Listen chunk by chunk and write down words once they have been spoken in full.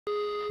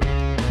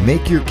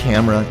Make your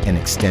camera an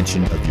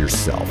extension of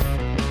yourself.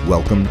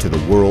 Welcome to the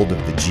world of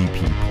the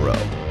GP-PRO,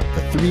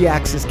 the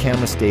 3-axis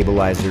camera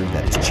stabilizer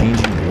that is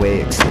changing the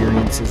way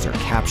experiences are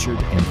captured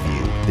and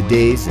viewed. The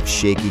days of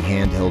shaky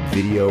handheld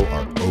video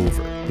are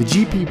over. The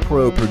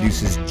GP-PRO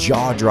produces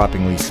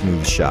jaw-droppingly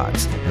smooth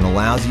shots and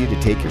allows you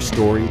to take your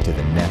story to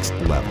the next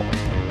level.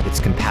 Its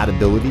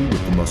compatibility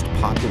with the most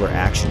popular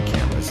action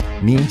cameras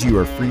means you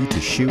are free to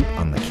shoot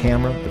on the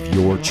camera of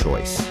your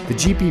choice. The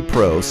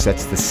GP-PRO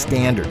sets the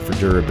standard for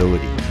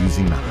durability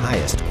using the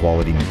highest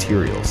quality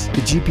materials.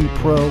 The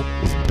GP-PRO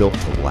is built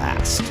to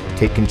last.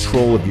 Take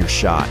control of your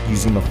shot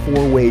using the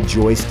 4-way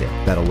joystick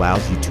that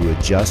allows you to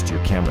adjust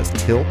your camera's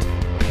tilt,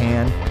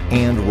 pan,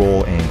 and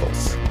roll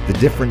angles. The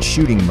different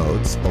shooting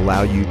modes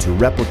allow you to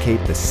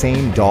replicate the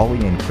same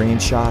dolly and crane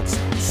shots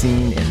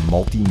seen in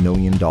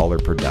multi-million-dollar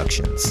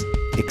productions.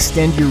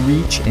 Extend your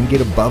reach and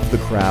get above the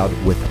crowd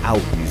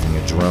without using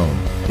a drone.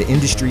 The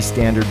industry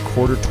standard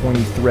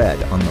 1/4-20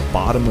 thread on the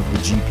bottom of the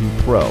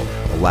GP-PRO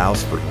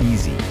allows for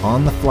easy,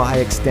 on-the-fly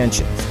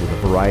extensions with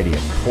a variety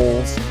of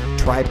poles,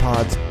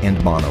 tripods, and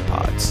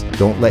monopods.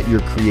 Don't let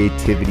your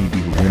creativity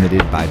be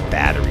limited by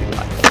battery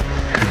life.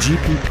 The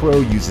GP-PRO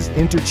uses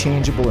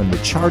interchangeable and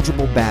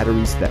rechargeable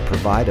batteries that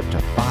provide up to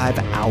 5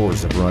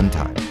 hours of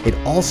runtime. It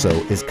also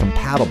is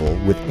compatible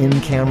with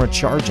in-camera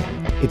charging.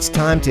 It's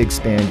time to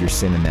expand your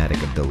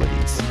cinematic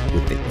abilities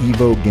with the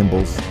EVO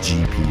Gimbals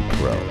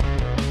GP-PRO.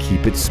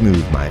 Keep it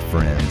smooth, my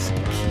friends.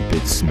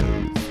 Keep it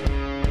smooth.